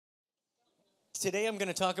Today I'm going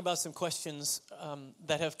to talk about some questions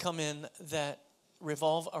that have come in that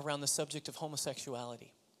revolve around the subject of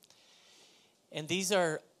homosexuality. And these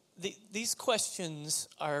questions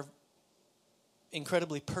are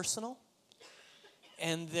incredibly personal,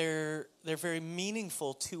 and they're very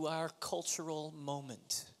meaningful to our cultural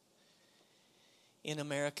moment in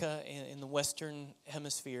America, in the Western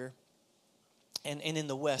Hemisphere, and in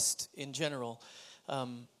the West in general.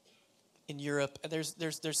 In Europe,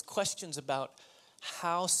 there's questions about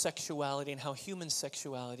how sexuality and how human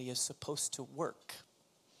sexuality is supposed to work.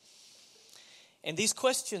 And these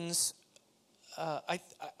questions, I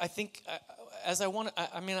think, it's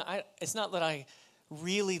not that I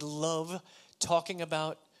really love talking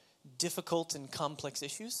about difficult and complex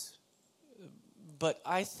issues, but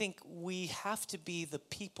I think we have to be the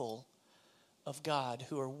people of God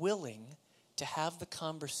who are willing to have the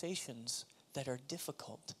conversations that are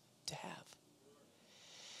difficult to have.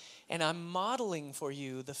 And I'm modeling for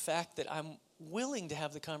you the fact that I'm willing to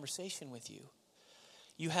have the conversation with you.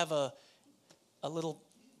 You have a little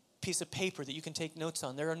piece of paper that you can take notes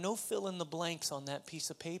on. There are no fill in the blanks on that piece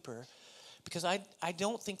of paper because I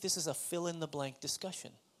don't think this is a fill in the blank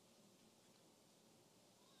discussion.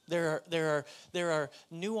 There are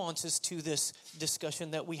nuances to this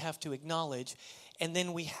discussion that we have to acknowledge, and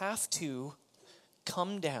then we have to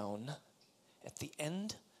come down at the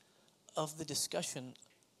end of the discussion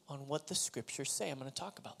on what the scriptures say. I'm going to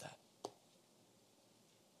talk about that.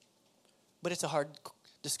 But it's a hard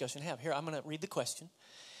discussion to have. Here, I'm going to read the question.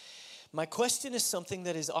 My question is something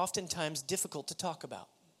that is oftentimes difficult to talk about,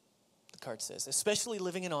 the card says, especially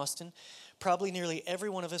living in Austin. Probably nearly every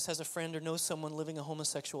one of us has a friend or knows someone living a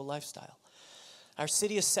homosexual lifestyle. Our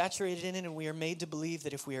city is saturated in it, and we are made to believe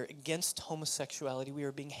that if we are against homosexuality, we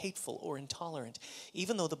are being hateful or intolerant,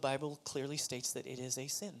 even though the Bible clearly states that it is a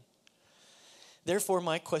sin. Therefore,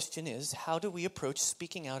 my question is, how do we approach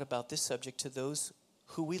speaking out about this subject to those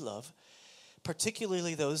who we love,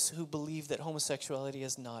 particularly those who believe that homosexuality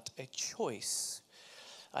is not a choice?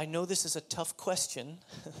 I know this is a tough question.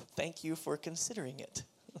 Thank you for considering it.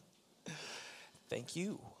 Thank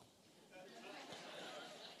you.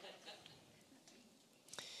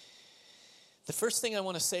 The first thing I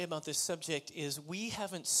want to say about this subject is we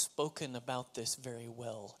haven't spoken about this very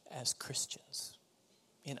well as Christians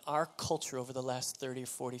in our culture over the last 30 or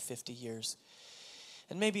 40, 50 years.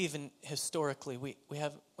 And maybe even historically, we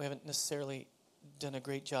haven't necessarily done a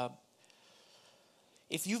great job.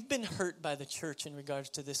 If you've been hurt by the church in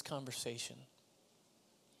regards to this conversation,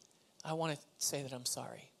 I want to say that I'm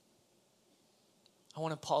sorry. I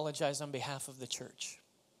want to apologize on behalf of the church.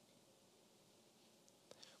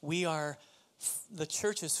 The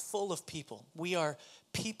church is full of people. We are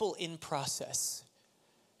people in process,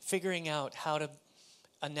 figuring out how to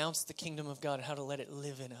announce the kingdom of God and how to let it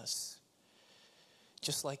live in us,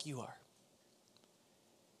 just like you are.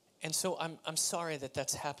 And so I'm sorry that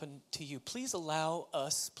that's happened to you. Please allow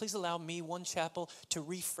me, One Chapel, to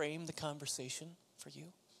reframe the conversation for you,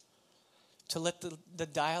 to let the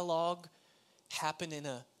dialogue happen in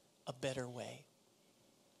a better way.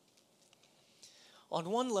 On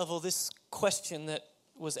one level, this question that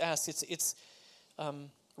was asked, it's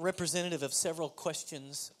representative of several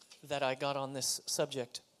questions that I got on this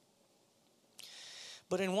subject.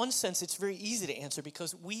 But in one sense, it's very easy to answer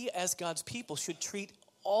because we as God's people should treat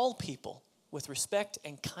all people with respect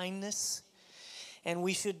and kindness, and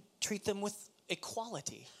we should treat them with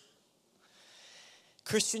equality.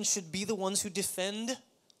 Christians should be the ones who defend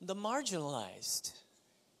the marginalized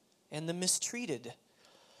and the mistreated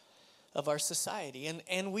of our society.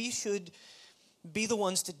 And we should be the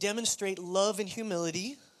ones to demonstrate love and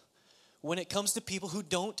humility when it comes to people who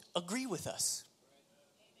don't agree with us.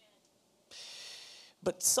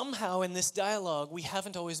 But somehow in this dialogue, we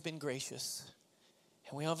haven't always been gracious,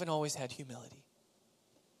 and we haven't always had humility.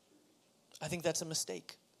 I think that's a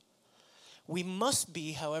mistake. We must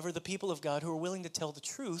be, however, the people of God who are willing to tell the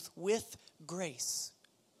truth with grace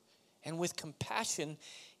and with compassion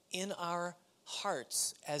in our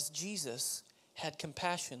hearts, as Jesus had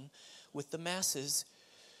compassion with the masses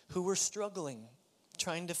who were struggling,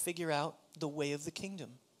 trying to figure out the way of the kingdom.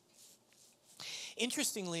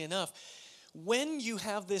 Interestingly enough, when you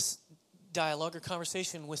have this dialogue or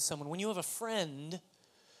conversation with someone, when you have a friend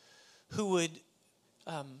who would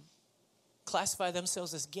classify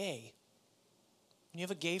themselves as gay, when you have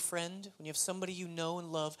a gay friend, when you have somebody you know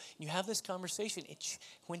and love, and you have this conversation,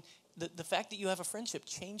 when the fact that you have a friendship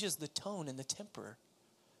changes the tone and the temper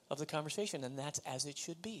of the conversation, and that's as it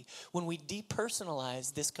should be. When we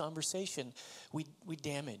depersonalize this conversation, we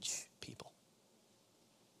damage people.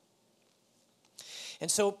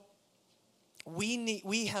 And so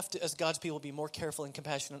we have to, as God's people, be more careful and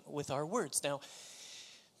compassionate with our words. Now,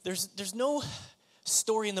 there's no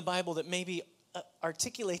story in the Bible that maybe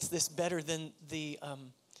articulates this better than the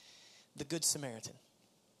Good Samaritan.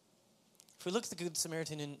 If we look at the Good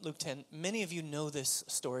Samaritan in Luke 10, many of you know this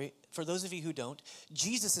story. For those of you who don't,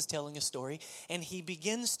 Jesus is telling a story, and he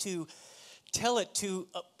begins to tell it to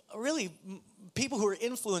really people who are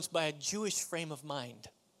influenced by a Jewish frame of mind.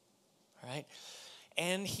 All right?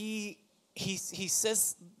 And he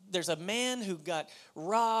says there's a man who got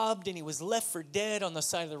robbed and he was left for dead on the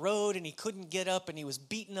side of the road and he couldn't get up and he was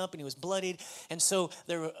beaten up and he was bloodied. And so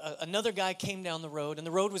another guy came down the road, and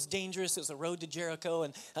the road was dangerous. It was a road to Jericho,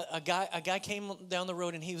 and a guy came down the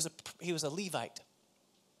road, and he was a Levite.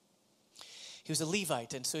 He was a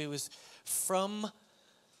Levite, and so he was from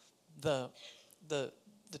the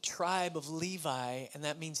tribe of Levi, and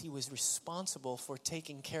that means he was responsible for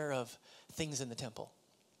taking care of things in the temple.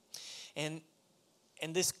 And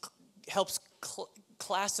this helps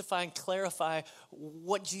classify and clarify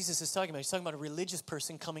what Jesus is talking about. He's talking about a religious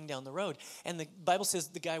person coming down the road. And the Bible says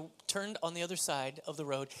the guy turned on the other side of the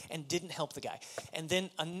road and didn't help the guy. And then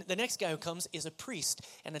the next guy who comes is a priest.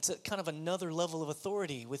 And it's kind of another level of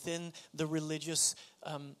authority within the religious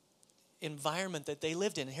environment that they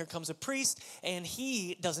lived in. And here comes a priest, and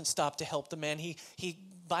he doesn't stop to help the man. He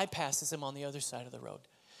bypasses him on the other side of the road.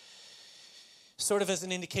 Sort of as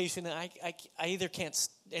an indication that I either can't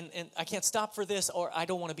and I can't stop for this, or I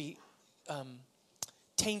don't want to be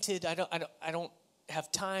tainted. I don't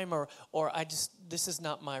have time, or this is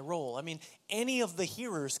not my role. I mean, any of the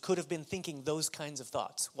hearers could have been thinking those kinds of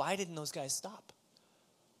thoughts. Why didn't those guys stop?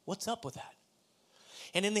 What's up with that?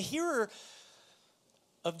 And in the hearers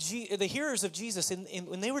of Jesus,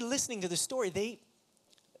 when they were listening to the story,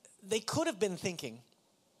 they could have been thinking,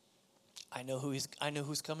 I know who's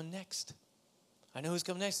coming next. I know who's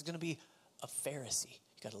coming next. It's going to be a Pharisee.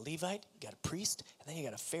 You got a Levite, you got a priest, and then you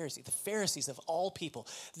got a Pharisee. The Pharisees of all people,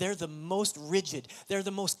 they're the most rigid. They're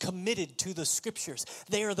the most committed to the scriptures.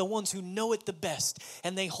 They are the ones who know it the best,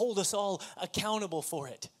 and they hold us all accountable for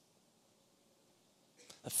it.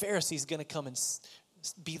 The Pharisee is going to come and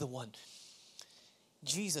be the one.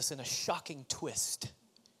 Jesus, in a shocking twist,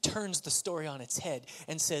 turns the story on its head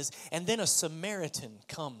and says, and then a Samaritan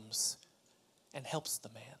comes and helps the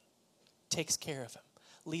man. Takes care of him,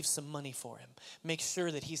 leaves some money for him, makes sure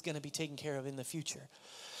that he's going to be taken care of in the future.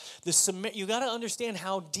 You got to understand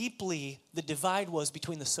how deeply the divide was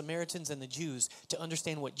between the Samaritans and the Jews to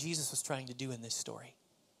understand what Jesus was trying to do in this story.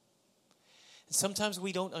 And sometimes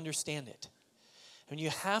we don't understand it. And you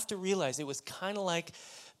have to realize it was kind of like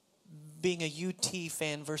being a UT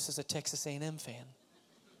fan versus a Texas A&M fan.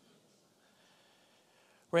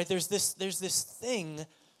 Right? There's this thing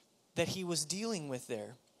that he was dealing with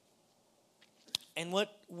there. And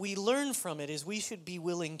what we learn from it is we should be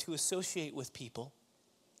willing to associate with people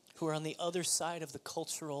who are on the other side of the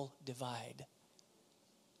cultural divide.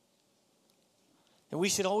 And we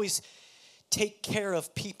should always take care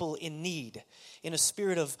of people in need in a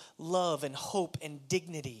spirit of love and hope and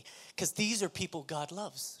dignity, because these are people God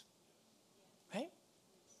loves. Right?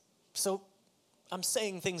 So I'm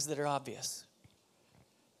saying things that are obvious.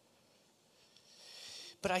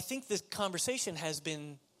 But I think this conversation has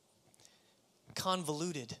been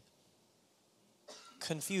convoluted,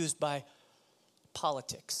 confused by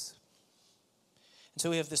politics. And so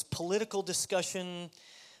we have this political discussion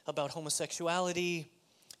about homosexuality.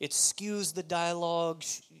 It skews the dialogue.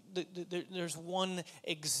 There's one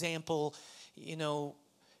example,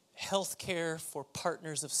 health care for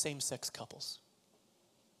partners of same-sex couples.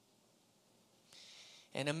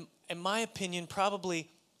 And in my opinion, probably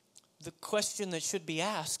the question that should be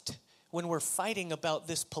asked when we're fighting about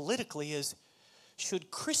this politically is,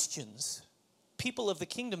 should Christians, people of the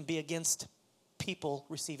kingdom, be against people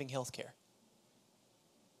receiving health care?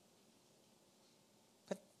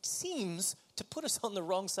 That seems to put us on the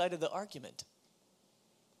wrong side of the argument.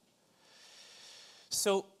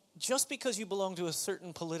 So just because you belong to a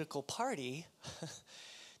certain political party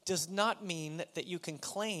does not mean that you can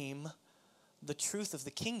claim the truth of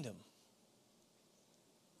the kingdom.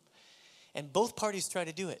 And both parties try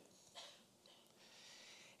to do it.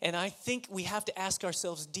 And I think we have to ask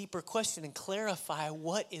ourselves a deeper question and clarify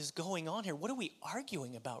what is going on here. What are we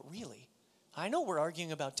arguing about, really? I know we're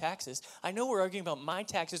arguing about taxes. I know we're arguing about my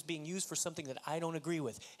taxes being used for something that I don't agree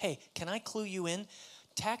with. Hey, can I clue you in?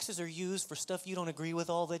 Taxes are used for stuff you don't agree with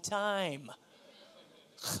all the time.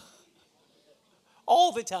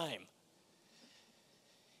 All the time.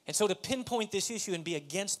 And so to pinpoint this issue and be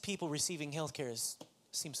against people receiving health care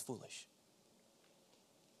seems foolish.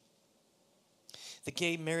 the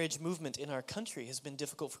gay marriage movement in our country has been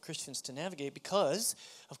difficult for Christians to navigate because,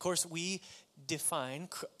 of course, we define,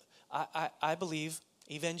 I believe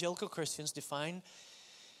evangelical Christians define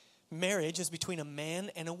marriage as between a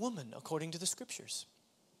man and a woman according to the scriptures.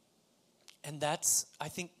 And that's, I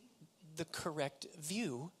think, the correct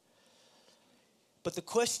view. But the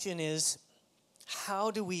question is,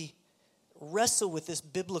 how do we wrestle with this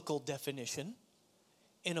biblical definition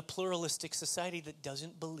in a pluralistic society that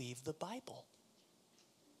doesn't believe the Bible?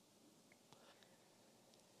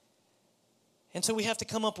 And so we have to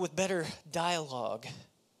come up with better dialogue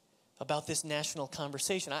about this national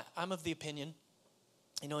conversation. I'm of the opinion,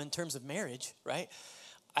 in terms of marriage, right?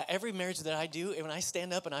 Every marriage that I do, when I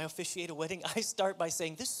stand up and I officiate a wedding, I start by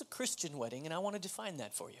saying, this is a Christian wedding, and I want to define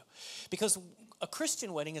that for you. Because a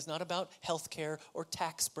Christian wedding is not about health care or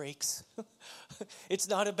tax breaks. It's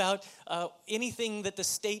not about anything that the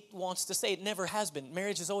state wants to say. It never has been.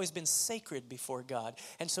 Marriage has always been sacred before God.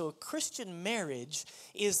 And so a Christian marriage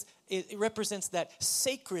it represents that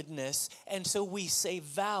sacredness, and so we say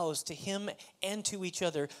vows to him and to each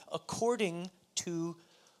other according to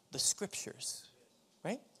the scriptures.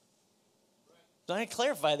 Right? So I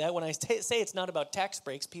clarify that when I say it's not about tax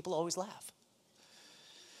breaks, people always laugh.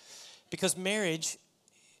 Because marriage,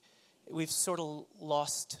 we've sort of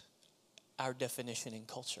lost our definition in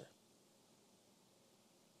culture.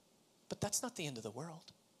 But that's not the end of the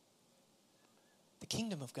world. The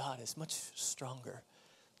kingdom of God is much stronger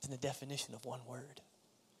than the definition of one word.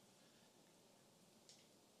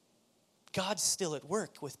 God's still at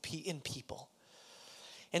work in people.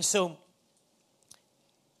 And so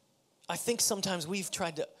I think sometimes we've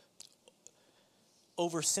tried to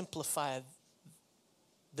oversimplify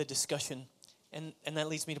the discussion, and that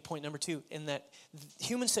leads me to point number 2, in that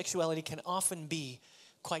human sexuality can often be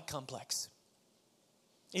quite complex.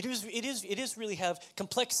 It is really have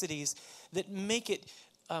complexities that make it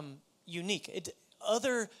unique.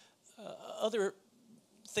 Other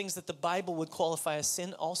things that the Bible would qualify as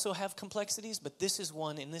sin also have complexities, but this is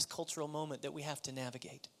one in this cultural moment that we have to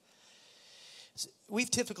navigate. We've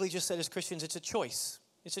typically just said as Christians, it's a choice.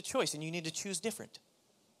 It's a choice, and you need to choose different.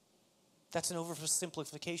 That's an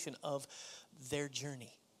oversimplification of their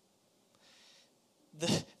journey.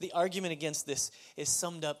 The argument against this is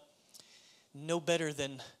summed up no better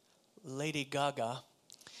than Lady Gaga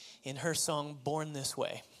in her song, Born This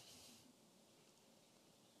Way.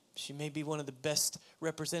 She may be one of the best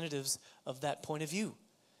representatives of that point of view.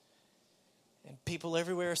 And people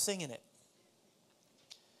everywhere are singing it.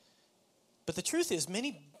 But the truth is,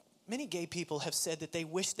 many gay people have said that they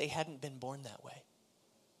wish they hadn't been born that way.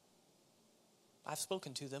 I've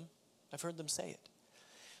spoken to them. I've heard them say it.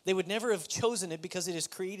 They would never have chosen it because it has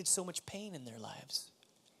created so much pain in their lives.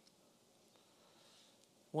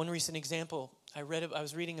 One recent example I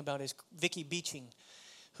was reading about is Vicki Beeching,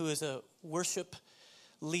 who is a worship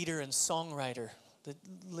leader and songwriter that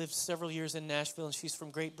lived several years in Nashville, and she's from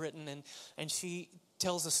Great Britain, and she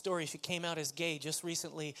tells a story. She came out as gay just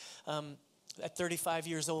recently at 35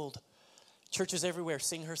 years old. Churches everywhere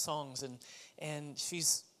sing her songs, and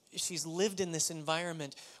she's lived in this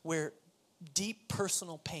environment where deep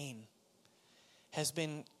personal pain has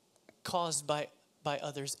been caused by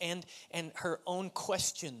others, and her own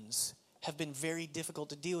questions have been very difficult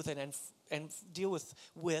to deal with and deal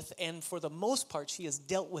with, and for the most part, she has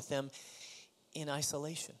dealt with them in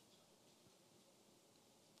isolation.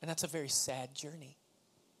 And that's a very sad journey.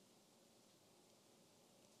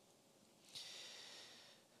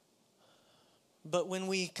 But when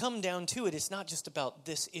we come down to it, it's not just about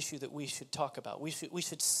this issue that we should talk about. We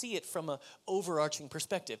should see it from an overarching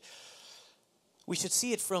perspective. We should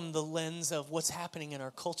see it from the lens of what's happening in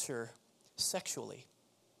our culture sexually.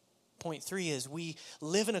 Point 3 is we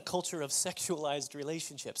live in a culture of sexualized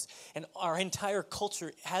relationships. And our entire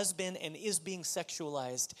culture has been and is being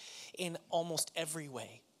sexualized in almost every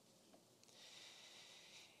way.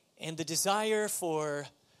 And the desire for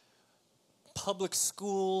public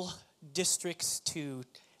school districts to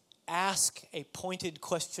ask a pointed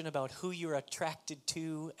question about who you're attracted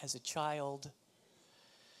to as a child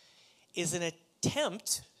is an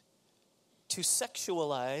attempt to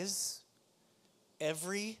sexualize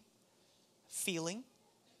every feeling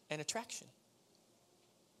and attraction.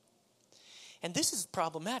 And this is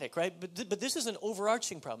problematic, right? But this is an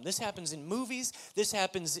overarching problem. This happens in movies. This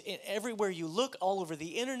happens everywhere you look, all over the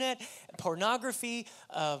internet, pornography,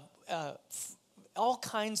 all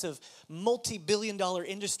kinds of multi-billion-dollar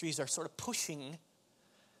industries are sort of pushing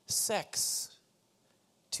sex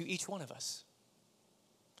to each one of us.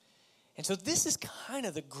 And so this is kind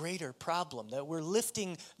of the greater problem, that we're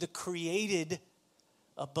lifting the created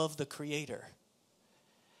above the creator.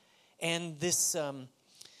 And this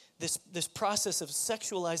process of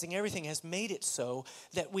sexualizing everything has made it so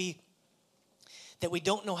that we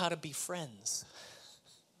don't know how to be friends.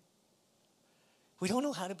 We don't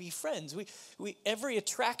know how to be friends. Every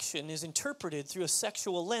attraction is interpreted through a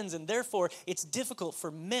sexual lens, and therefore it's difficult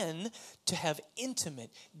for men to have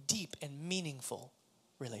intimate, deep, and meaningful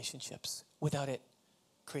relationships without it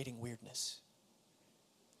creating weirdness.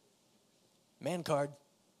 Man card.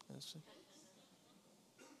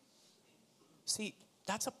 See,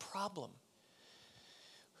 that's a problem.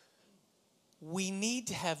 We need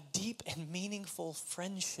to have deep and meaningful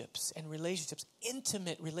friendships and relationships,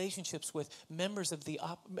 intimate relationships with members of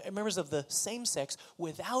the same sex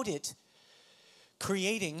without it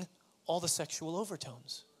creating all the sexual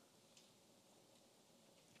overtones.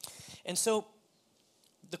 And so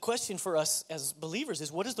the question for us as believers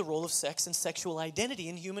is, what is the role of sex and sexual identity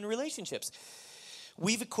in human relationships?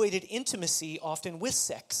 We've equated intimacy often with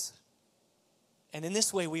sex. And in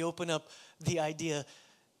this way, we open up the idea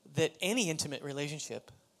that any intimate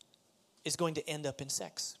relationship is going to end up in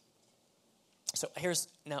sex. So here's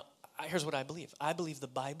what I believe. I believe the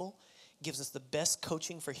Bible gives us the best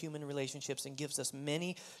coaching for human relationships and gives us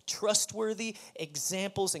many trustworthy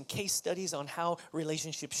examples and case studies on how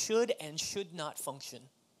relationships should and should not function.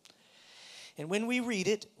 And when we read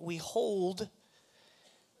it, we hold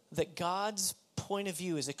that God's point of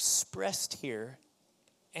view is expressed here,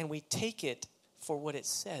 and we take it for what it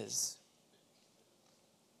says.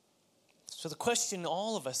 So the question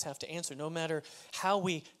all of us have to answer, no matter how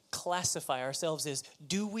we classify ourselves, is,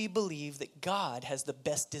 do we believe that God has the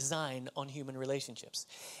best design on human relationships?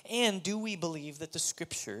 And do we believe that the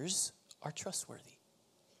scriptures are trustworthy?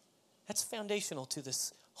 That's foundational to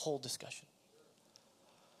this whole discussion.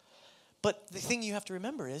 But the thing you have to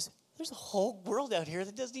remember is, there's a whole world out here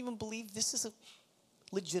that doesn't even believe this is a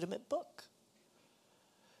legitimate book.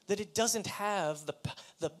 That it doesn't have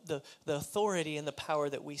the authority and the power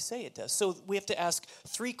that we say it does. So we have to ask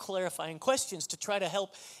 3 clarifying questions to try to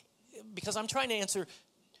help, because I'm trying to answer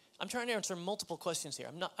multiple questions here.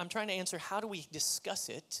 I'm trying to answer, how do we discuss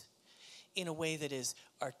it in a way that is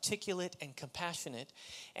articulate and compassionate,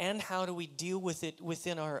 and how do we deal with it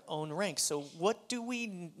within our own ranks? So what do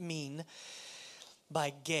we mean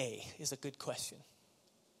by gay is a good question.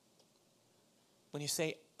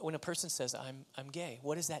 When a person says, I'm gay,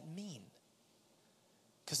 what does that mean?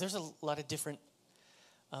 Because there's a lot of different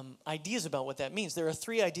ideas about what that means. There are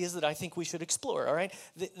 3 ideas that I think we should explore, all right?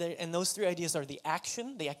 And those 3 ideas are the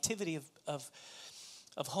activity of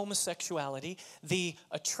homosexuality. The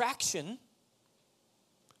attraction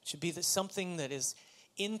should be something that is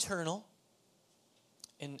internal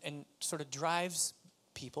and sort of drives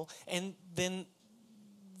people. And then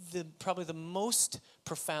probably the most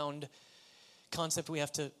profound concept we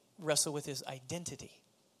have to wrestle with is identity.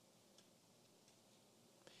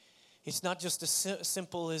 It's not just as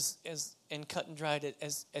simple as and cut and dried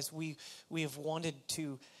as we have wanted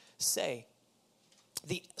to say.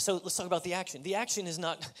 So let's talk about the action. The action is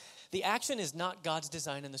not God's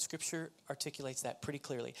design, and the scripture articulates that pretty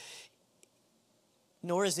clearly.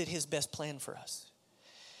 Nor is it his best plan for us.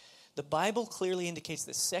 The Bible clearly indicates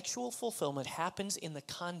that sexual fulfillment happens in the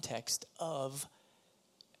context of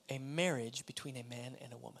a marriage between a man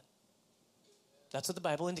and a woman. That's what the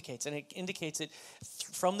Bible indicates. And it indicates it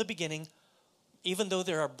from the beginning, even though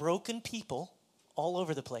there are broken people all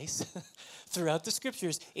over the place throughout the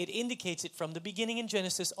scriptures, it indicates it from the beginning in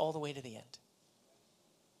Genesis all the way to the end.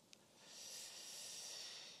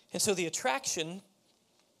 And so the attraction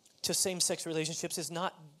to same-sex relationships is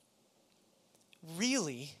not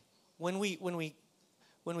really, when we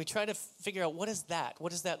try to figure out what does that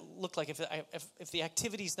look like, if the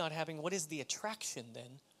activity is not happening, what is the attraction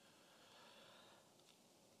then?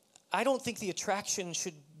 I don't think the attraction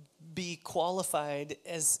should be qualified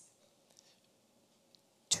as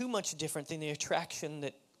too much different than the attraction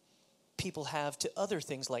that people have to other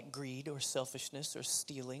things like greed or selfishness or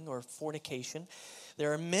stealing or fornication.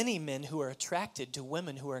 There are many men who are attracted to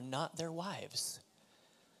women who are not their wives.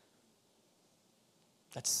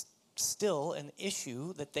 That's still an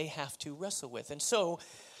issue that they have to wrestle with. And so,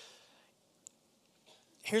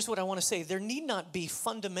 here's what I want to say. There need not be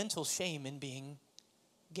fundamental shame in being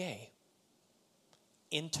gay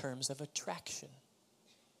in terms of attraction,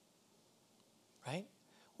 right?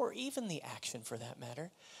 Or even the action, for that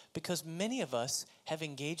matter, because many of us have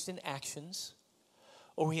engaged in actions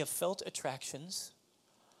or we have felt attractions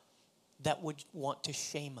that would want to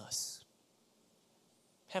shame us,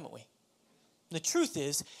 haven't we? The truth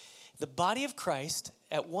is the body of Christ,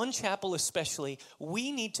 at One Chapel especially,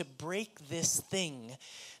 we need to break this thing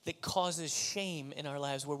that causes shame in our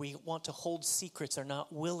lives, where we want to hold secrets, are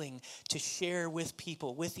not willing to share with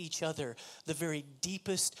people, with each other, the very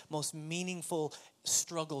deepest, most meaningful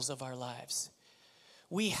struggles of our lives.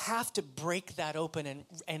 We have to break that open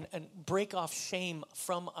and break off shame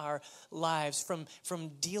from our lives, from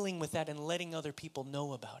dealing with that and letting other people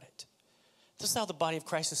know about it. This is how the body of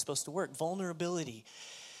Christ is supposed to work. Vulnerability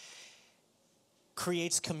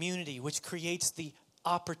creates community, which creates the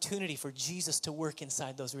opportunity for Jesus to work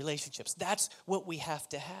inside those relationships. That's what we have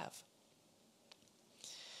to have.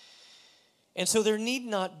 And so there need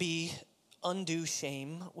not be undue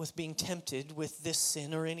shame with being tempted with this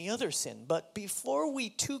sin or any other sin. But before we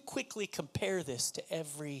too quickly compare this to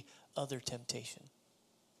every other temptation,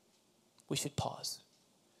 we should pause.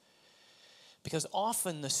 Because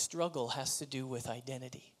often the struggle has to do with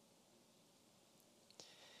identity.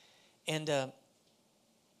 And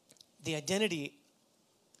the identity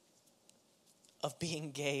of being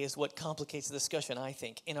gay is what complicates the discussion, I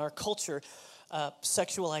think. In our culture,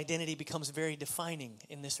 sexual identity becomes very defining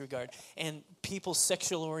in this regard. And people's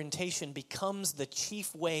sexual orientation becomes the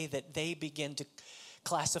chief way that they begin to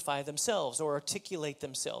classify themselves or articulate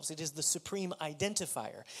themselves. It is the supreme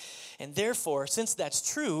identifier. And therefore, since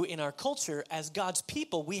that's true in our culture, as God's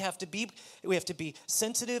people, we have to be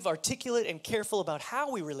sensitive, articulate, and careful about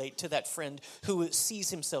how we relate to that friend who sees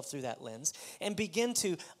himself through that lens, and begin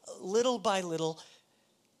to, little by little,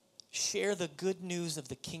 share the good news of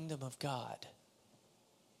the kingdom of God.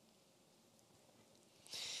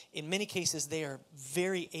 In many cases, they are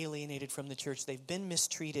very alienated from the church. They've been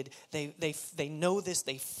mistreated. They know this.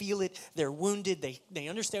 They feel it. They're wounded. They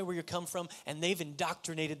understand where you come from, and they've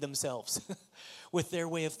indoctrinated themselves with their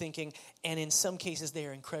way of thinking. And in some cases, they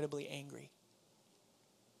are incredibly angry.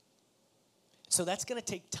 So that's going to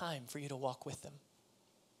take time for you to walk with them.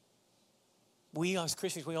 We as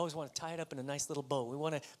Christians, we always want to tie it up in a nice little bow. We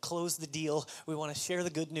want to close the deal. We want to share the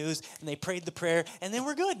good news. And they prayed the prayer, and then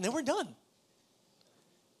we're good, and then we're done.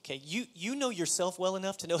 Okay, you know yourself well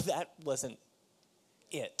enough to know that wasn't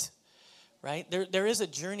it, right? There is a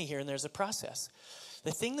journey here, and there's a process.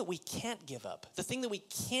 The thing that we can't give up, the thing that we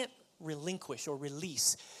can't relinquish or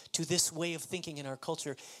release to this way of thinking in our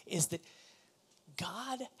culture is that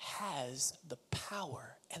God has the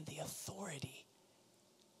power and the authority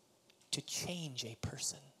to change a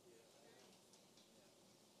person.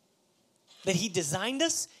 That he designed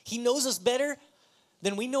us, he knows us better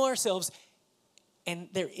than we know ourselves. And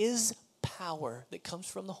there is power that comes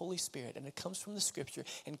from the Holy Spirit, and it comes from the Scripture,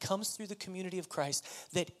 and comes through the community of Christ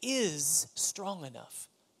that is strong enough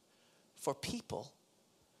for people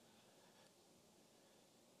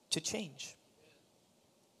to change.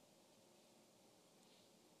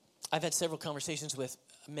 I've had several conversations with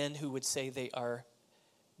men who would say they are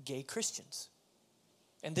gay Christians.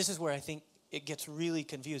 And this is where I think it gets really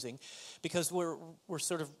confusing, because we're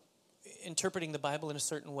sort of interpreting the Bible in a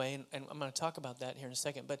certain way, and I'm going to talk about that here in a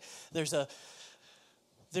second. But there's a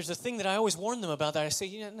thing that I always warn them about that I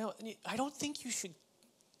say, no, I don't think you should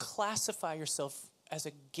classify yourself as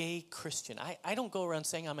a gay Christian. I don't go around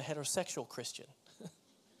saying I'm a heterosexual Christian.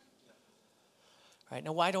 Right?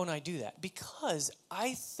 Now, why don't I do that? Because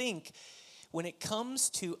I think when it comes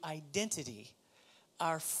to identity,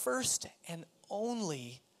 our first and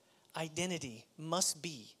only identity must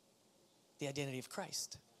be the identity of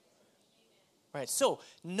Christ. Right, so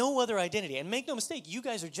no other identity. And make no mistake, you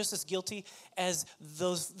guys are just as guilty as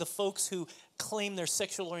the folks who claim their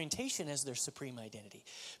sexual orientation as their supreme identity.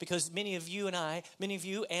 Because many of you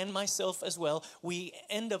and myself as well, we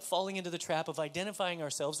end up falling into the trap of identifying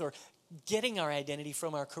ourselves or getting our identity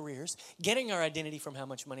from our careers, getting our identity from how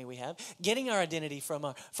much money we have, getting our identity from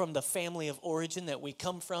the family of origin that we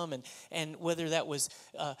come from, and whether that was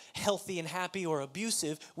healthy and happy or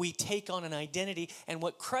abusive, we take on an identity. And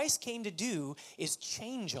what Christ came to do is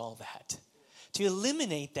change all that, to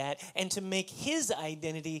eliminate that, and to make his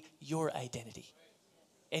identity your identity,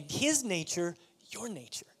 and his nature your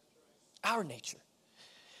nature, our nature.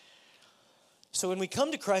 So when we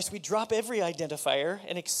come to Christ, we drop every identifier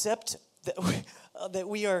and accept that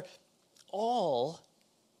we are all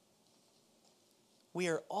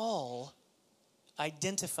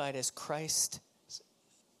identified as Christ's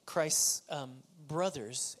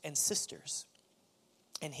brothers and sisters,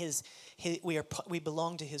 and we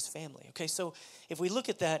belong to his family. Okay, so if we look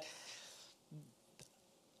at that,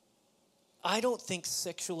 I don't think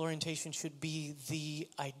sexual orientation should be the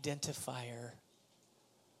identifier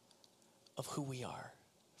of who we are,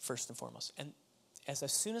 first and foremost.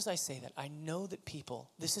 as soon as I say that, I know that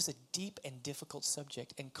this is a deep and difficult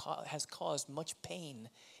subject and has caused much pain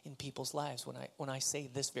in people's lives when I say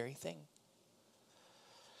this very thing.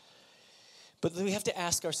 But we have to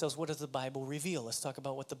ask ourselves, what does the Bible reveal? Let's talk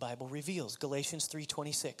about what the Bible reveals. Galatians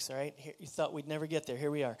 3:26, all right? Here, you thought we'd never get there.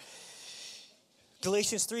 Here we are.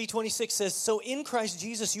 Galatians 3:26 says, "So in Christ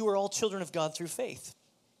Jesus you are all children of God through faith.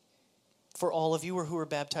 For all of you who are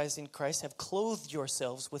baptized in Christ have clothed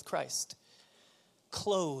yourselves with Christ."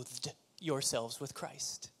 Clothed yourselves with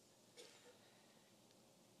Christ.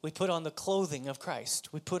 We put on the clothing of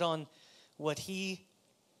Christ. We put on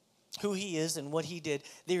who he is and what he did.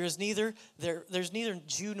 There's neither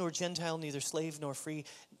Jew nor Gentile, neither slave nor free,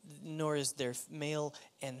 nor is there male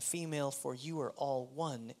and female, for you are all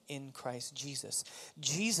one in Christ Jesus.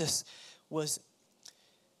 Jesus was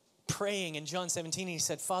praying in John 17, and he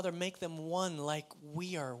said, "Father, make them one like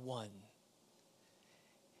we are one."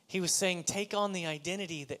 He was saying, take on the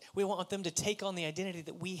identity that we want them to take on the identity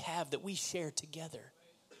that we have, that we share together.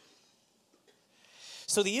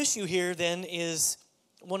 So the issue here then is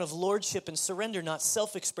one of lordship and surrender, not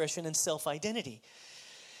self-expression and self-identity.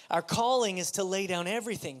 Our calling is to lay down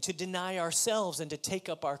everything, to deny ourselves, and to take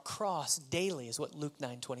up our cross daily, is what Luke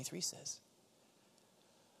 9:23 says.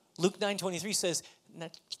 Luke 9:23 says,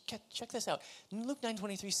 now check this out. Luke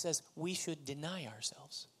 9:23 says we should deny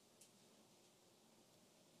ourselves.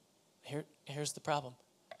 Here's the problem.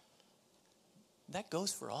 That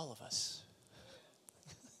goes for all of us.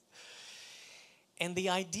 And the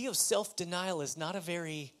idea of self-denial is not a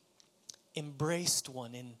very embraced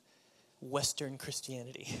one in Western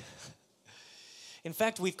Christianity. In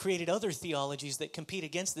fact, we've created other theologies that compete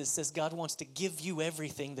against this. It says God wants to give you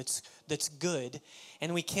everything that's good,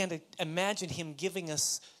 and we can't imagine him giving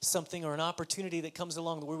us something or an opportunity that comes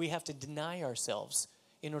along where we have to deny ourselves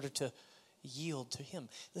in order to yield to him.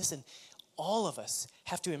 Listen, all of us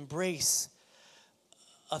have to embrace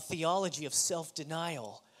a theology of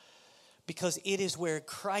self-denial, because it is where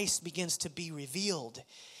Christ begins to be revealed.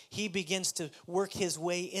 He begins to work his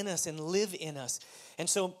way in us and live in us. And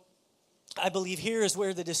so I believe here is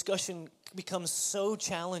where the discussion becomes so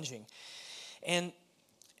challenging. And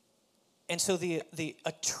so the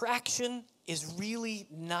attraction is really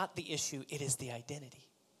not the issue. It is the identity.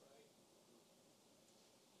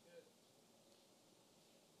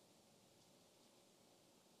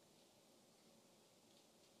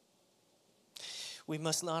 We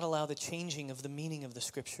must not allow the changing of the meaning of the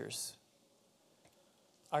scriptures.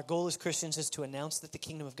 Our goal as Christians is to announce that the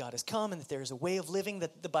kingdom of God has come and that there is a way of living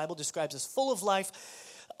that the Bible describes as full of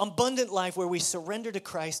life, abundant life, where we surrender to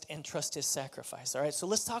Christ and trust his sacrifice. All right, so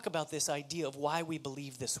let's talk about this idea of why we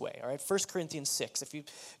believe this way. All right, 1 Corinthians 6. If you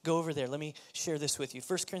go over there, let me share this with you.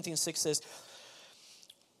 1 Corinthians 6 says,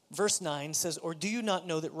 verse 9 says, "Or do you not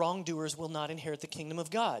know that wrongdoers will not inherit the kingdom of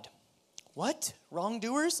God?" What?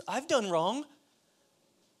 Wrongdoers? I've done wrong.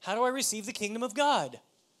 How do I receive the kingdom of God?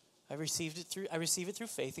 I receive it through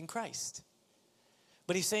faith in Christ.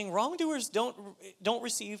 But he's saying wrongdoers don't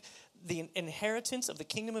receive the inheritance of the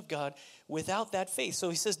kingdom of God without that faith. So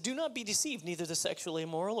he says, do not be deceived, neither the sexually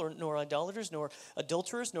immoral, nor idolaters, nor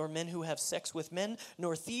adulterers, nor men who have sex with men,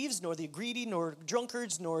 nor thieves, nor the greedy, nor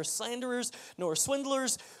drunkards, nor slanderers, nor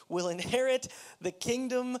swindlers will inherit the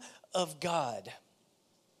kingdom of God.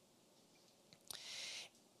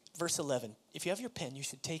 Verse 11. If you have your pen, you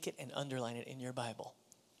should take it and underline it in your Bible.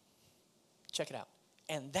 Check it out.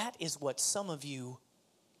 And that is what some of you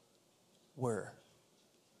were.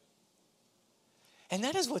 And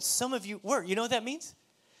that is what some of you were. You know what that means?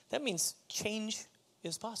 That means change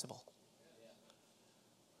is possible.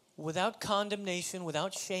 Without condemnation,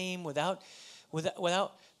 without shame, without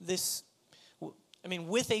this,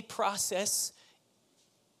 with a process,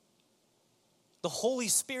 the Holy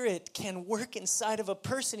Spirit can work inside of a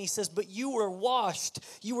person. He says, but you were washed.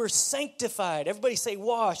 You were sanctified. Everybody say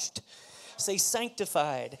washed. Say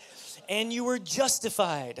sanctified. And you were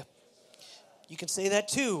justified. You can say that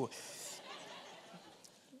too.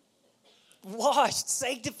 Washed,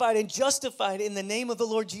 sanctified, and justified in the name of the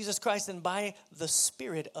Lord Jesus Christ and by the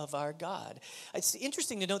Spirit of our God. It's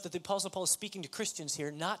interesting to note that the Apostle Paul is speaking to Christians here,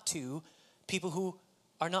 not to people who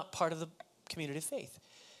are not part of the community of faith.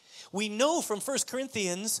 We know from 1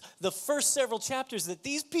 Corinthians, the first several chapters, that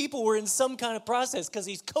these people were in some kind of process, because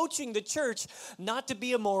he's coaching the church not to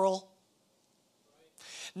be immoral,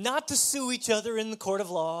 not to sue each other in the court of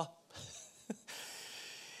law.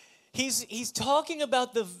 He's talking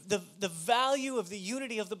about the value of the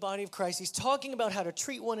unity of the body of Christ. He's talking about how to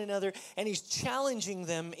treat one another, and he's challenging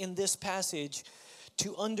them in this passage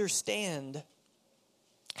to understand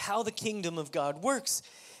how the kingdom of God works.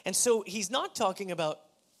 And so he's not talking about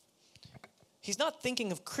He's not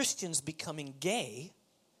thinking of Christians becoming gay,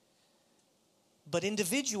 but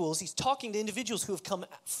individuals, he's talking to individuals who have come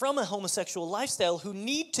from a homosexual lifestyle who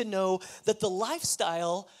need to know that that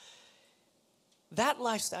lifestyle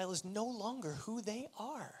is no longer who they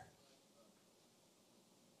are.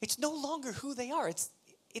 It's no longer who they are.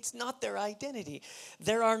 It's not their identity.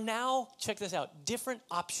 There are now, check this out, different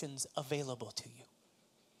options available to you.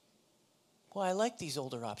 Well, I like these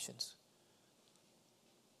older options.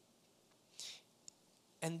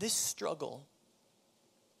 And this struggle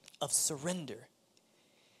of surrender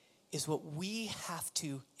is what we have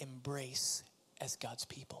to embrace as God's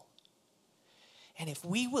people. And if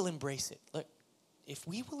we will embrace it, look, if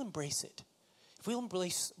we'll embrace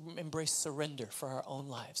surrender for our own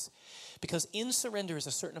lives, because in surrender is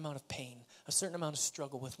a certain amount of pain, a certain amount of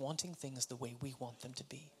struggle with wanting things the way we want them to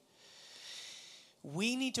be.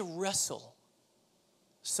 We need to wrestle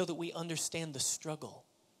so that we understand the struggle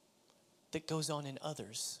that goes on in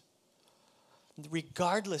others,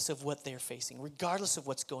 regardless of what they're facing, regardless of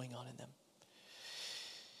what's going on in them.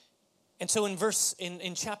 And so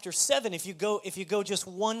in chapter 7, if you go just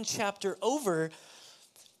one chapter over,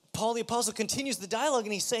 Paul the Apostle continues the dialogue,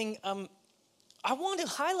 and he's saying, I want to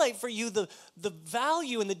highlight for you the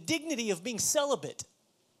value and the dignity of being celibate,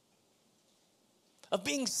 of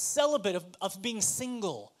being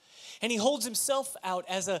single. And he holds himself out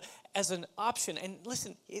as an option. And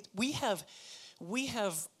listen, we have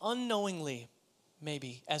unknowingly,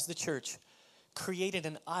 maybe, as the church, created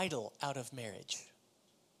an idol out of marriage.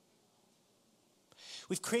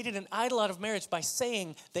 We've created an idol out of marriage by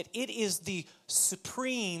saying that it is the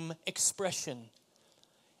supreme expression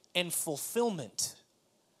and fulfillment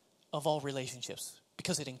of all relationships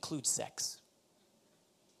because it includes sex.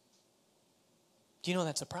 Do you know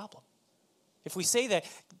that's a problem? If we say that,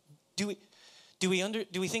 do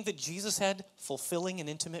we think that Jesus had fulfilling and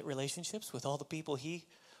intimate relationships with all the people he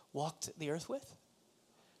walked the earth with?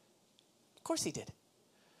 Of course he did.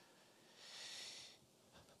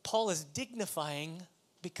 Paul is dignifying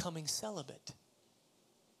becoming celibate.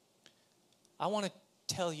 I want to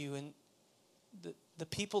tell you, and the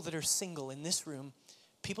people that are single in this room,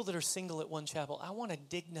 people that are single at One Chapel, I want to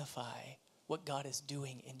dignify what God is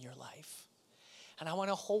doing in your life. And I want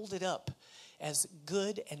to hold it up as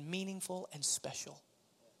good and meaningful and special.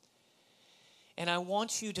 And I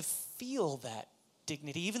want you to feel that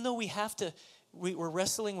dignity, even though we're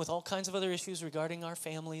wrestling with all kinds of other issues regarding our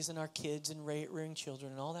families and our kids and rearing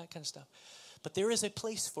children and all that kind of stuff. But there is a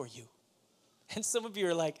place for you. And some of you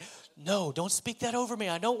are like, no, don't speak that over me.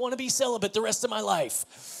 I don't want to be celibate the rest of my life.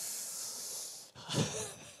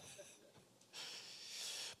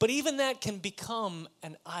 But even that can become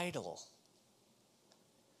an idol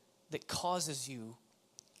that causes you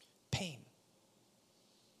pain.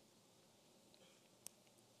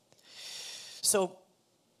 So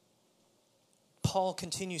Paul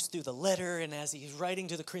continues through the letter, and as he's writing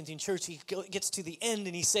to the Corinthian church, he gets to the end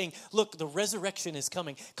and he's saying, look, the resurrection is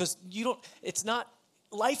coming, because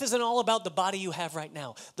life isn't all about the body you have right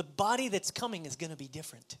now. The body that's coming is going to be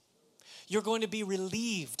different. You're going to be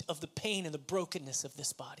relieved of the pain and the brokenness of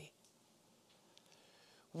this body.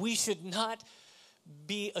 We should not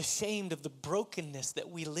be ashamed of the brokenness that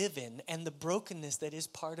we live in and the brokenness that is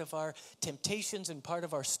part of our temptations and part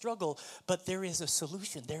of our struggle, but there is a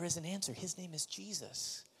solution. There is an answer. His name is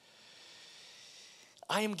Jesus.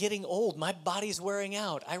 I am getting old. My body's wearing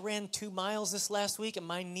out. I ran 2 miles this last week and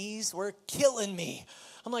my knees were killing me.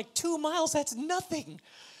 I'm like, 2 miles, that's nothing.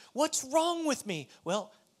 What's wrong with me?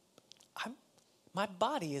 Well, my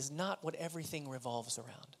body is not what everything revolves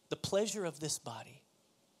around. The pleasure of this body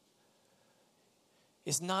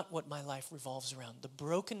is not what my life revolves around. The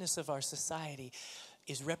brokenness of our society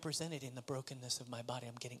is represented in the brokenness of my body.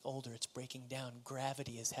 I'm getting older. It's breaking down.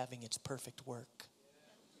 Gravity is having its perfect work.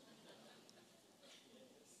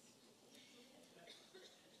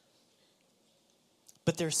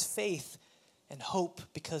 But there's faith and hope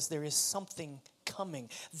because there is something coming.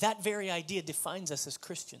 That very idea defines us as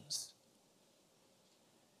Christians.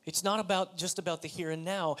 It's not just about the here and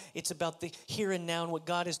now. It's about the here and now and what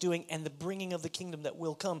God is doing and the bringing of the kingdom that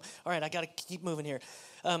will come. All right, I got to keep moving here.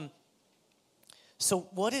 So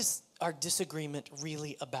what is our disagreement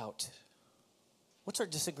really about? What's our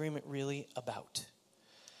disagreement really about?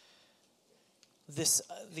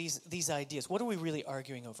 These ideas. What are we really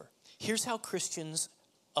arguing over? Here's how Christians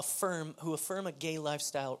who affirm a gay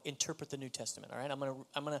lifestyle interpret the New Testament. All right,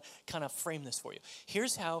 I'm gonna kind of frame this for you.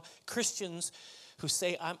 Here's how Christians who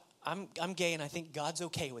say, I'm gay and I think God's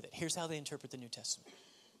okay with it. Here's how they interpret the New Testament,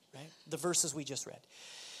 right? The verses we just read.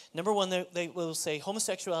 Number one, they will say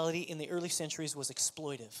homosexuality in the early centuries was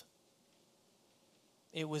exploitive.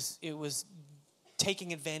 It was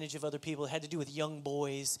taking advantage of other people. It had to do with young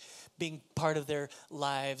boys being part of their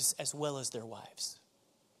lives as well as their wives.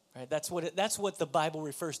 Right? That's what the Bible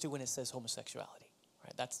refers to when it says homosexuality.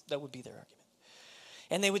 Right? That would be their argument.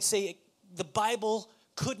 And they would say the Bible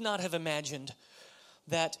could not have imagined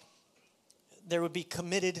that there would be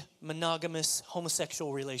committed, monogamous,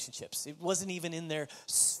 homosexual relationships. It wasn't even in their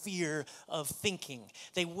sphere of thinking.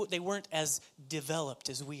 They weren't as developed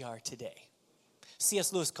as we are today.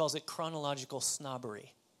 C.S. Lewis calls it chronological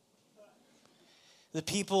snobbery. The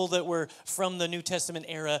people that were from the New Testament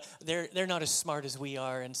era, they're not as smart as we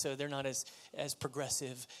are, and so they're not as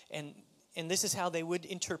progressive. And this is how they would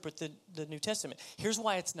interpret the New Testament. Here's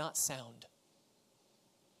why it's not sound.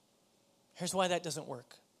 Here's why that doesn't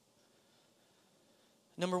work.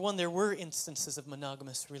 Number one, there were instances of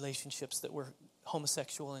monogamous relationships that were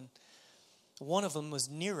homosexual, and one of them was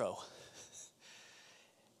Nero.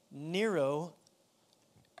 Nero,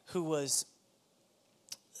 who was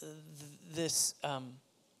this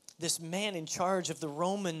man in charge of the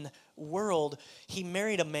Roman world, he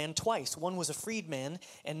married a man twice. One was a freedman,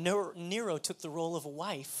 and Nero took the role of a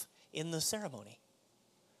wife in the ceremony.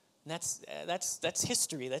 And that's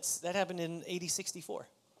history. That happened in AD 64.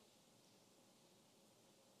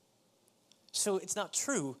 So it's not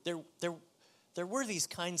true. There were these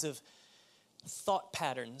kinds of thought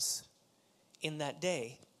patterns in that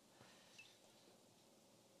day.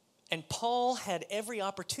 And Paul had every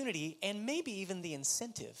opportunity, and maybe even the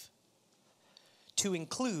incentive, to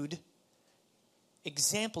include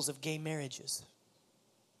examples of gay marriages.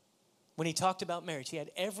 When he talked about marriage, he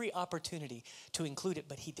had every opportunity to include it,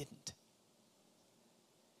 but he didn't.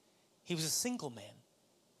 He was a single man.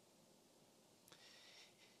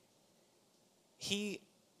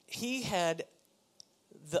 He had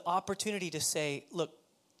the opportunity to say, look,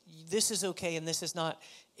 this is okay and this is not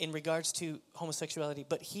in regards to homosexuality,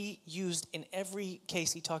 but he used, in every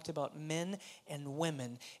case, he talked about men and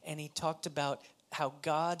women, and he talked about how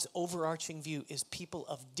God's overarching view is people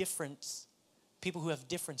of difference, people who have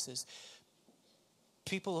differences,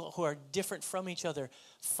 people who are different from each other,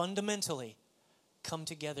 fundamentally come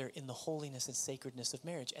together in the holiness and sacredness of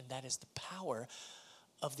marriage, and that is the power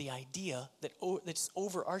of the idea that's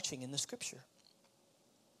overarching in the Scripture.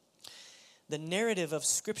 The narrative of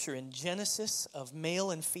Scripture in Genesis, of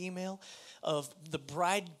male and female, of the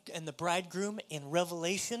bride and the bridegroom in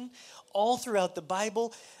Revelation, all throughout the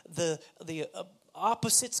Bible, the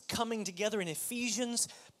opposites coming together in Ephesians.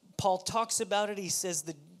 Paul talks about it. He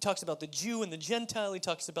talks about the Jew and the Gentile. He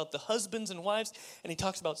talks about the husbands and wives, and he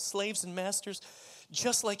talks about slaves and masters,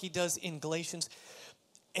 just like he does in Galatians.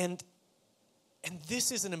 And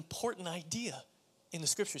this is an important idea in the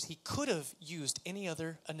Scriptures. He could have used any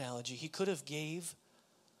other analogy. He could have gave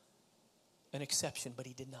an exception, but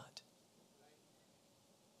he did not.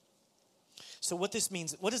 So what does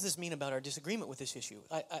this mean about our disagreement with this issue?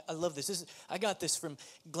 I love this. I got this from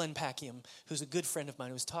Glenn Packiam, who's a good friend of mine,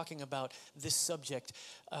 who was talking about this subject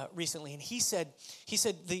recently. And he said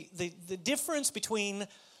the difference between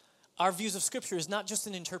our views of Scripture is not just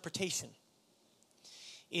an interpretation.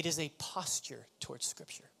 It is a posture towards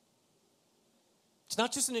Scripture. It's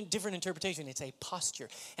not just a different interpretation, it's a posture.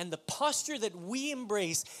 And the posture that we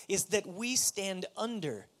embrace is that we stand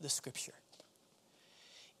under the Scripture.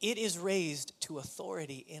 It is raised to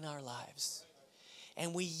authority in our lives.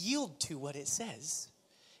 And we yield to what it says.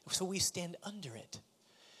 So we stand under it.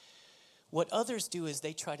 What others do is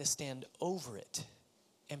they try to stand over it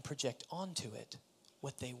and project onto it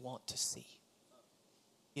what they want to see.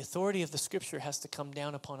 The authority of the Scripture has to come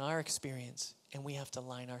down upon our experience, and we have to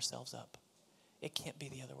line ourselves up. It can't be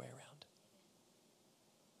the other way around.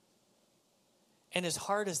 And as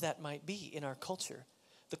hard as that might be in our culture,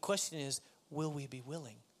 the question is, will we be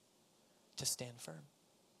willing to stand firm?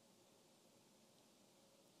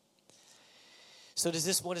 So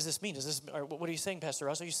what does this mean? What are you saying, Pastor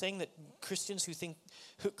Ross? Are you saying that Christians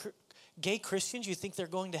gay Christians, you think they're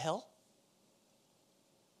going to hell?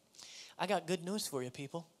 I got good news for you,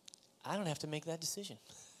 people. I don't have to make that decision.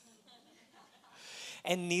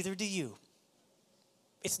 And neither do you.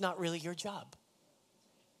 It's not really your job.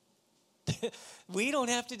 We don't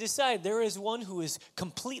have to decide. There is one who is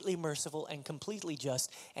completely merciful and completely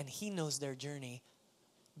just, and he knows their journey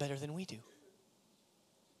better than we do.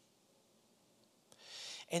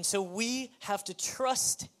 And so we have to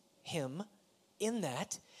trust him in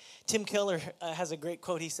that. Tim Keller has a great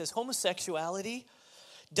quote. He says, homosexuality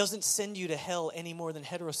doesn't send you to hell any more than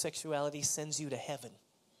heterosexuality sends you to heaven.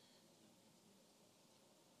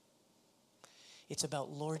 It's about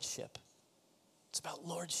lordship. It's about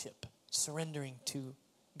lordship, surrendering to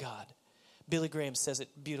God. Billy Graham says it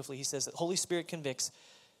beautifully. He says that Holy Spirit convicts,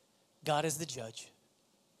 God is the judge,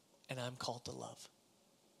 and I'm called to love.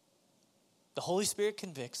 The Holy Spirit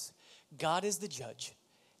convicts. God is the judge,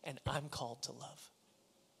 and I'm called to love.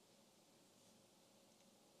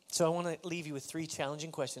 So I want to leave you with 3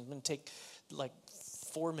 challenging questions. I'm going to take like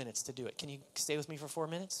 4 minutes to do it. Can you stay with me for 4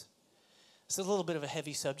 minutes? It's a little bit of a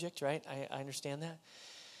heavy subject, right? I understand that.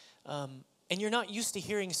 And you're not used to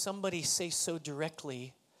hearing somebody say so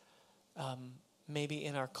directly, maybe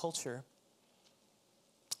in our culture,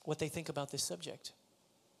 what they think about this subject.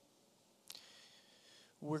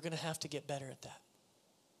 We're going to have to get better at that.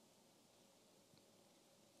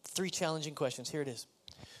 3 challenging questions. Here it is.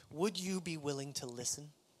 Would you be willing to listen?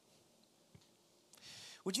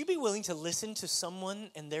 Would you be willing to listen to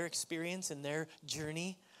someone and their experience and their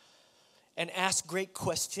journey and ask great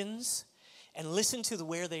questions and listen to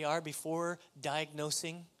where they are before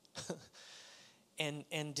diagnosing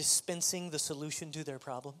and dispensing the solution to their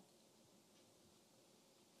problem?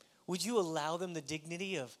 Would you allow them the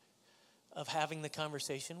dignity of having the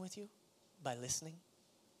conversation with you by listening?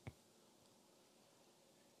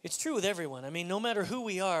 It's true with everyone. I mean, no matter who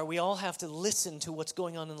we are, we all have to listen to what's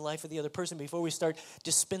going on in the life of the other person before we start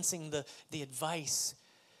dispensing the advice.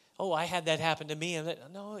 Oh, I had that happen to me. And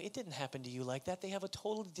no, it didn't happen to you like that. They have a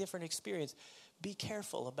totally different experience. Be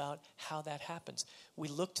careful about how that happens. We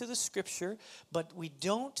look to the scripture, but we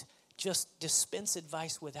don't just dispense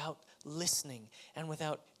advice without listening and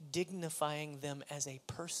without dignifying them as a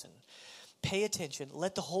person. Pay attention.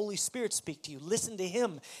 Let the Holy Spirit speak to you. Listen to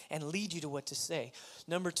him and lead you to what to say.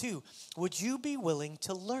 Number 2, would you be willing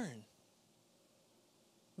to learn?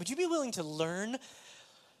 Would you be willing to learn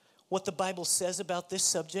what the Bible says about this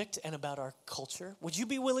subject and about our culture? Would you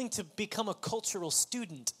be willing to become a cultural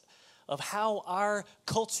student of how our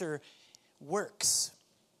culture works?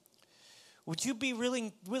 Would you be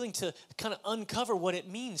willing to kind of uncover what it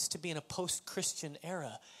means to be in a post-Christian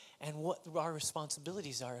era and what our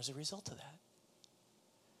responsibilities are as a result of that?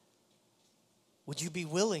 Would you be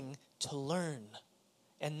willing to learn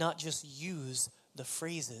and not just use the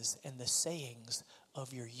phrases and the sayings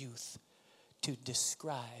of your youth to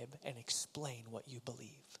describe and explain what you believe?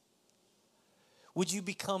 Would you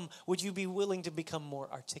be willing to become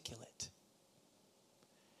more articulate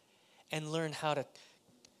and learn how to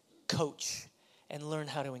coach and learn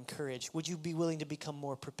how to encourage? Would you be willing to become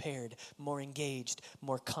more prepared, more engaged,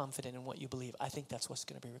 more confident in what you believe? I think that's what's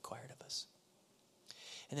going to be required of us.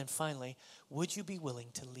 And then finally, would you be willing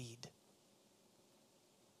to lead?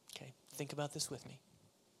 Okay, think about this with me.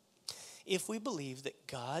 If we believe that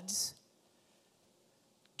God's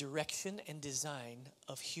direction and design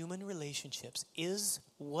of human relationships is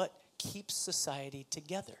what keeps society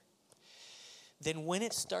together, then when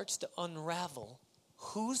it starts to unravel,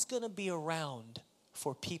 who's going to be around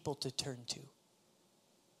for people to turn to?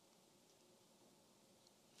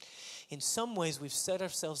 In some ways, we've set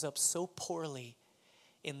ourselves up so poorly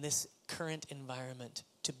in this current environment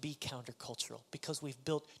to be countercultural because we've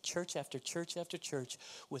built church after church after church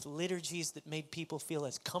with liturgies that made people feel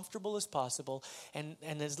as comfortable as possible and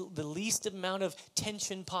as the least amount of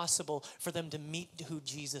tension possible for them to meet who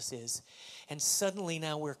Jesus is. And suddenly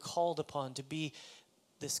now we're called upon to be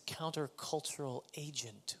this countercultural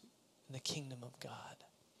agent in the kingdom of God.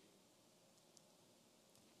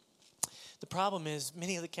 The problem is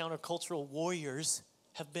many of the countercultural warriors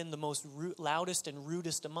have been the most loudest and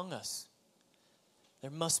rudest among us. There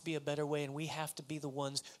must be a better way, and we have to be the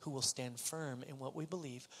ones who will stand firm in what we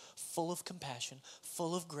believe, full of compassion,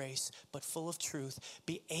 full of grace, but full of truth,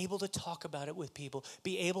 be able to talk about it with people,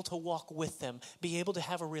 be able to walk with them, be able to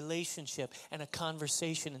have a relationship and a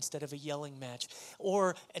conversation instead of a yelling match,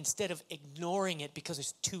 or instead of ignoring it because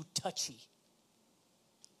it's too touchy.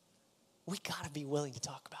 We got to be willing to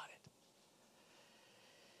talk about it.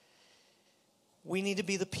 We need to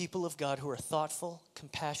be the people of God who are thoughtful,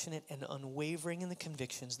 compassionate, and unwavering in the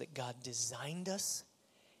convictions that God designed us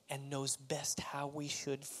and knows best how we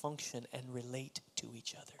should function and relate to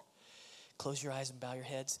each other. Close your eyes and bow your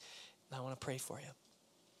heads, and I want to pray for you.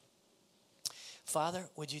 Father,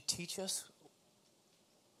 would you teach us?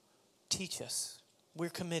 Teach us. We're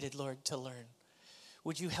committed, Lord, to learn.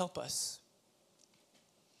 Would you help us?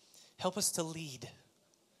 Help us to lead.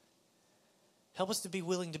 Help us to be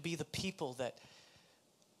willing to be the people that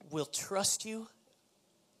will trust you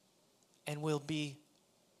and will be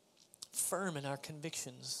firm in our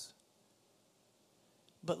convictions.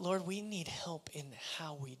 But Lord, we need help in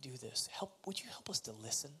how we do this. Would you help us to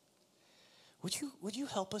listen? Would you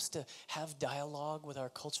help us to have dialogue with our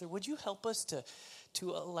culture? Would you help us to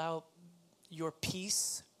allow your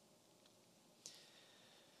peace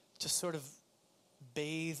to sort of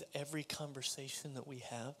bathe every conversation that we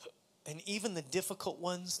have? And even the difficult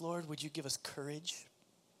ones, Lord, would you give us courage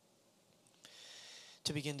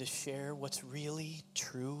to begin to share what's really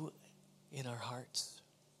true in our hearts?